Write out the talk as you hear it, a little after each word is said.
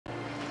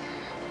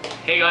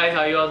Hey guys,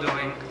 how you all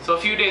doing? So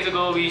a few days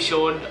ago we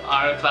showed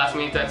our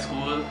classmates at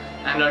school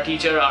and our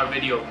teacher our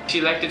video.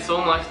 She liked it so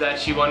much that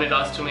she wanted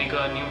us to make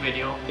a new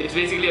video. It's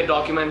basically a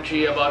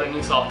documentary about a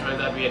new software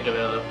that we had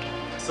developed.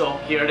 So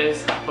here it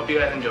is. Hope you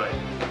guys enjoy.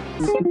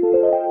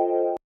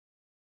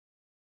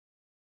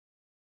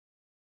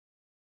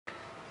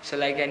 So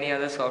like any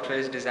other software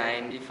is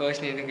designed, you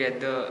first need to get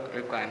the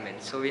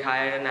requirements. So we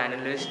hired an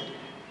analyst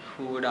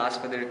who would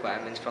ask for the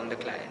requirements from the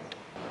client.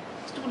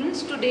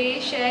 Students today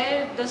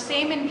share the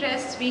same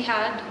interests we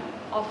had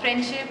of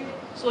friendship,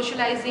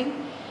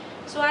 socializing.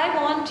 So I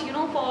want,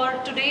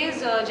 for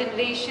today's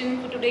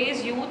generation, for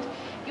today's youth,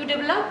 you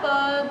develop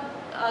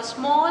a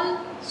small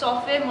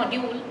software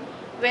module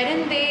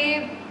wherein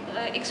they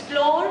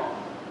explore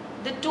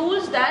the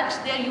tools that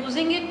they are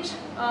using it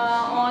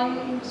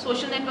on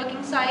social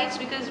networking sites.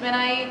 Because when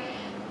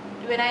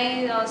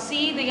I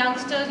see the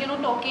youngsters,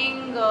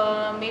 talking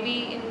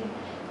maybe in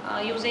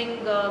using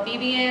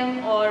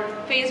BBM or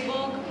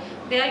Facebook,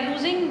 they are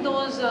using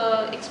those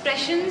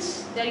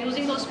expressions, they are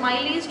using those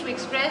smileys to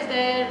express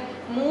their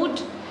mood.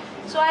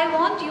 So I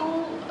want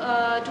you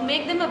to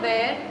make them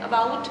aware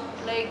about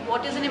like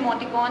what is an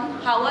emoticon,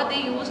 how are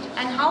they used,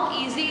 and how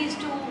easy is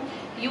to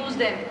use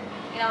them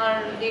in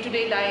our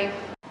day-to-day life.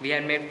 We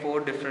had made 4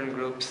 different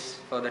groups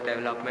for the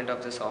development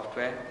of the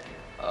software.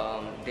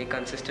 They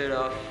consisted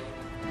of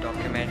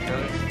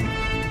documenters,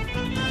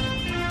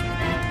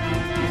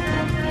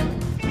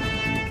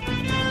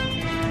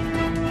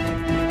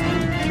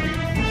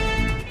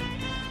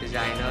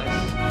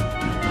 designers,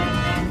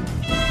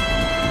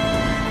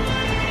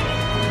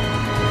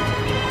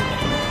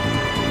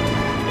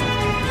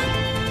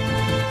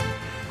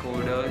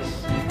 coders,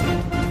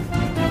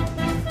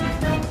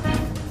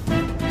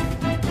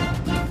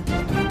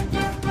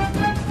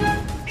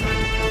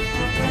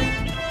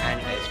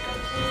 and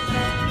testers.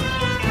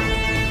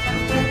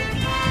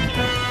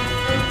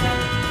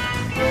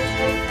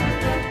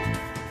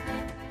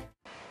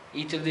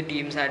 Each of the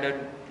teams had a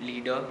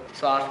leader.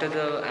 So after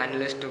the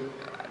analyst took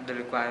the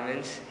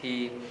requirements,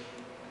 he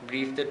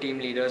briefed the team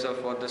leaders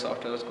of what the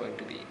software was going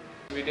to be.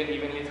 We did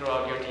evenly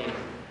throughout your team.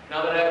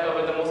 Now that I've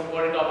covered the most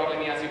important topic, let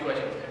me ask you a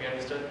question. Have you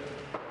understood?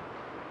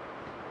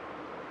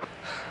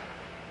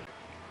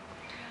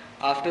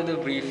 After the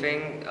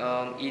briefing,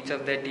 each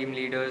of their team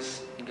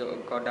leaders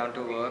got down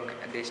to work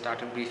and they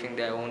started briefing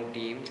their own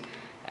teams.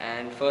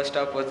 And first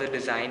up was the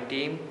design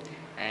team,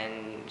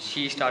 and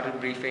she started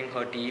briefing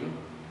her team.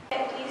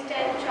 At least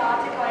 10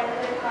 charts according to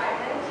the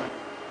requirements.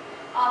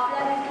 After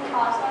that, we have to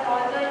pass on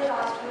all the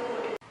charts to the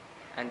coding.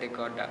 And they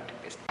got down to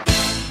business.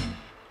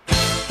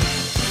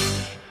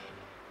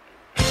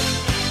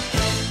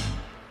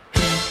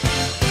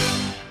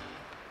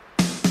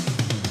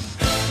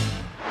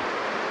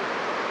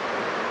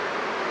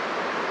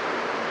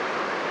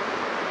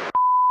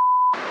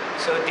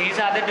 So these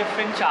are the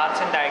different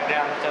charts and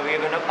diagrams that we are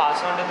going to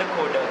pass on to the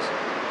coders.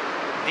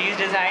 These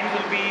designs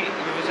will be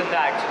used in the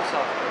actual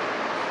software.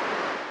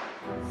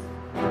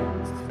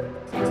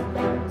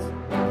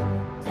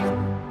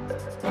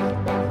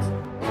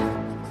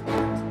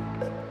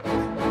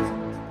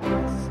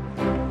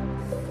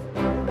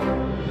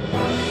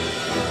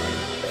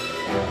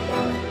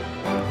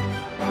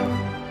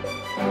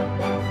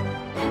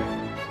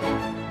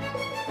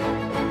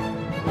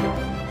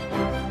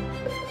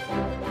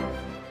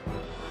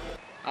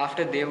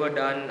 After they were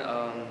done,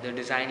 the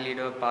design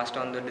leader passed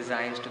on the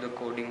designs to the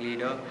coding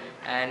leader,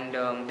 and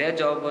their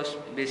job was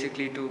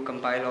basically to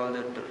compile all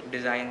the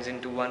designs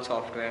into one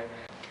software.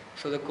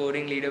 So the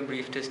coding leader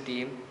briefed his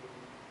team.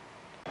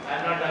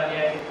 I'm not done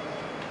yet.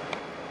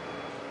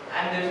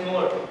 And there's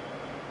more.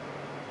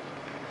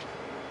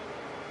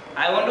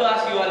 I want to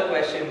ask you all a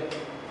question.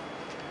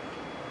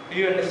 Do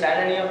you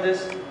understand any of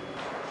this?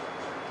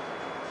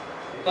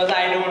 Because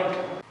I don't.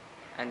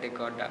 And they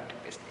got down to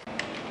business.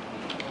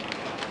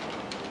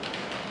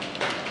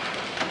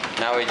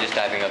 Now we're just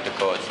typing up the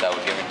codes that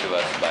were given to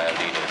us by our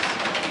leaders.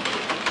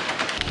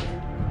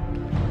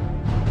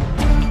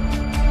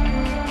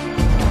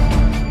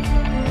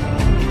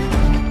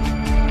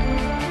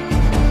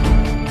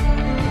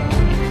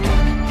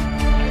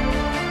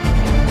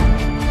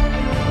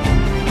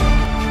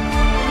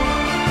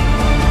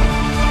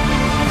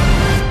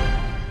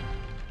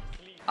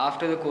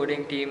 After the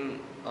coding team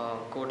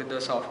coded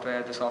the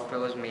software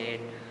was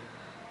made.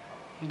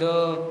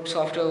 The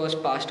software was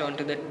passed on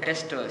to the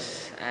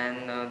testers,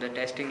 and the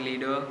testing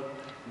leader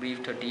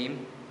briefed her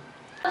team.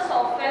 The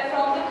software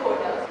from the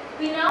coders.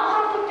 We now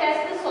have to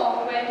test the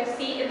software to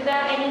see if there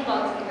are any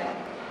bugs in it.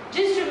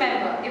 Just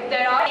remember, if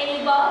there are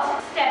any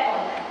bugs, step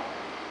on them.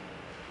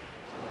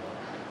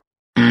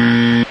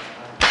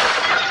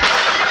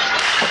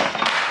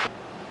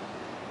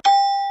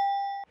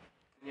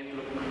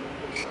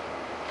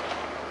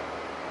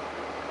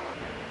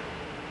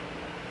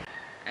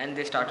 And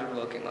they started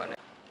working on it.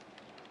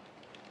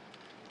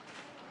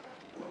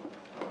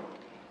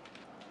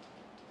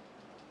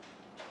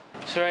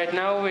 So right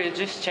now we're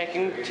just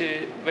testing to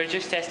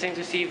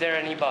see if there are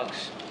any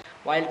bugs.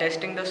 While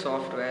testing the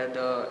software,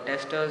 the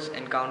testers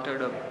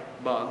encountered a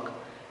bug.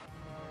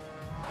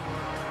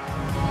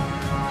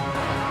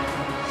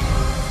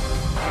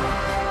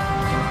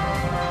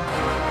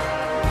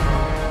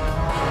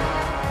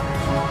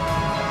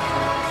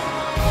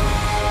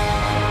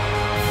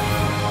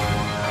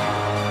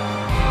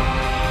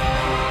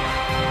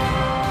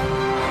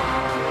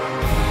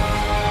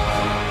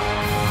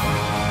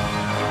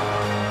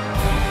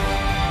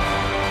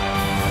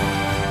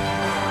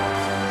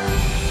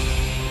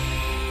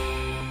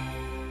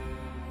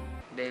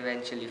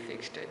 eventually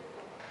fixed it.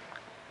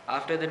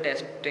 After the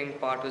testing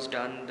part was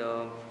done,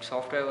 the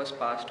software was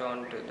passed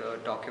on to the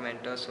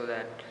documenter so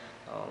that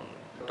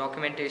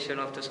documentation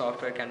of the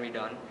software can be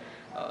done.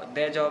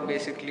 Their job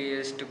basically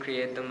is to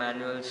create the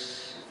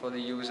manuals for the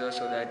user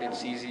so that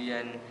it's easy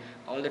and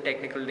all the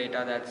technical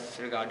data that's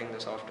regarding the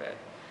software.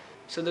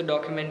 So the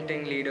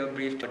documenting leader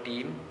briefed a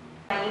team.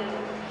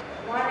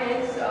 One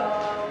is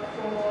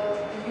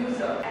for the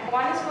user, and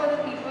one is for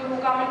the people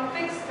who come and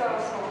fix the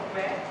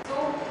software.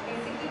 So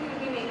basically we'll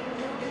be making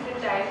two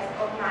different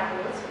types of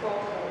manuals for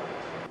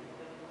code.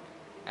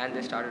 And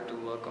they started to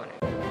work on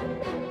it.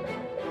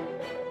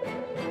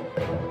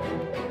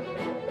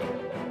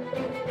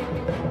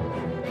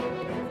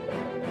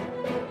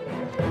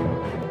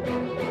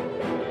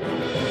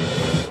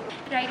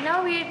 Right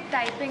now we are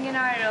typing in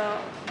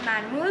our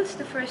manuals.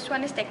 The first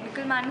one is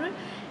technical manual,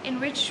 in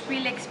which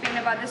we'll explain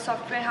about the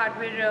software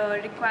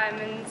hardware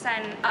requirements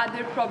and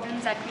other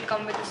problems that will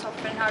come with the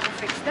software and how to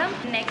fix them.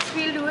 Next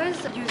we'll do is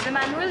user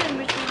manual, in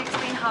which we'll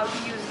explain how to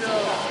use the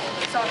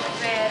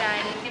software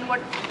and in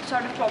what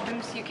sort of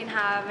problems you can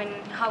have and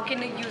how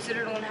can a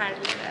user alone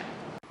handle them.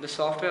 The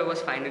software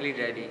was finally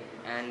ready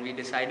and we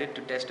decided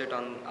to test it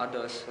on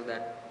others so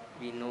that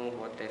we know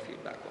what their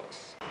feedback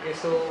was. Okay,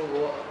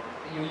 so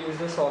you used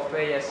the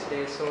software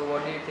yesterday, so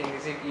what do you think?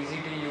 Is it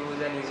easy to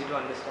use and easy to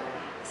understand?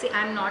 See,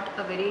 I'm not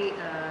a very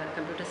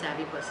computer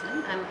savvy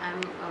person.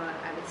 I'm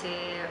I would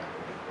say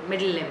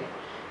middle level,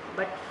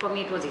 but for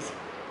me it was easy.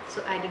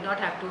 So I did not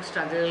have to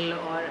struggle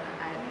or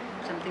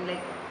something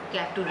like okay,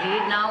 I have to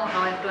read now,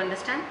 how I have to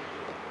understand.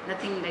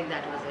 Nothing like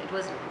that was there. It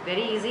was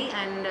very easy,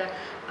 and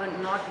a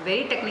not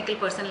very technical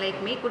person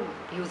like me could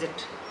use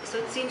it. So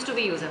it seems to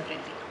be user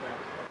friendly.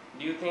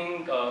 Do you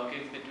think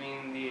kids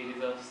between the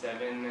ages of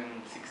 7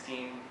 and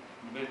 16,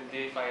 will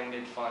they find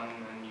it fun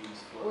and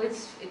useful? Oh,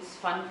 it's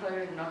fun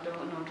for not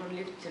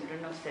only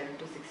children of 7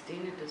 to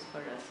 16, it is for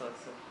us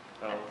also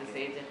at this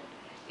age and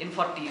in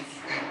 40s.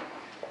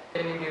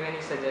 Can you give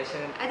any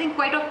suggestion? I think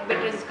quite a bit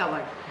is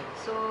covered.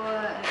 So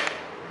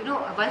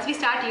once we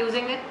start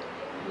using it,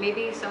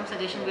 maybe some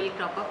suggestion will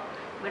crop up.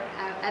 But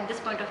at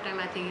this point of time,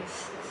 I think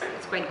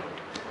it's quite good.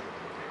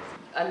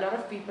 A lot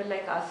of people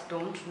like us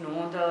don't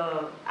know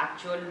the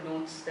actual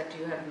notes that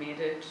you have made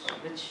it,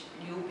 which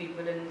you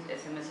people in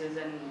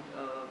SMSs and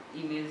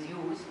emails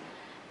use.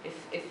 If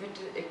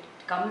it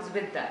comes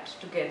with that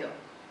together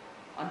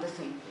on the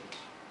same page.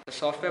 The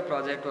software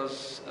project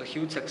was a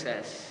huge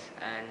success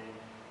and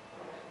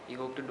we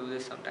hope to do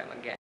this sometime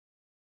again.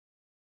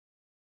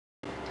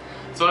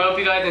 So I hope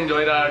you guys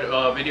enjoyed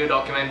our video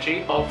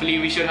documentary. Hopefully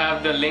we should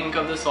have the link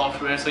of the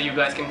software so you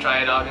guys can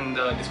try it out in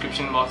the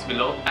description box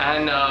below.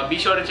 And be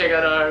sure to check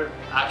out our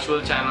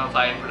actual channel,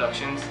 Fire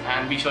Productions,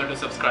 and be sure to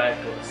subscribe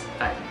to us.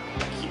 Thanks.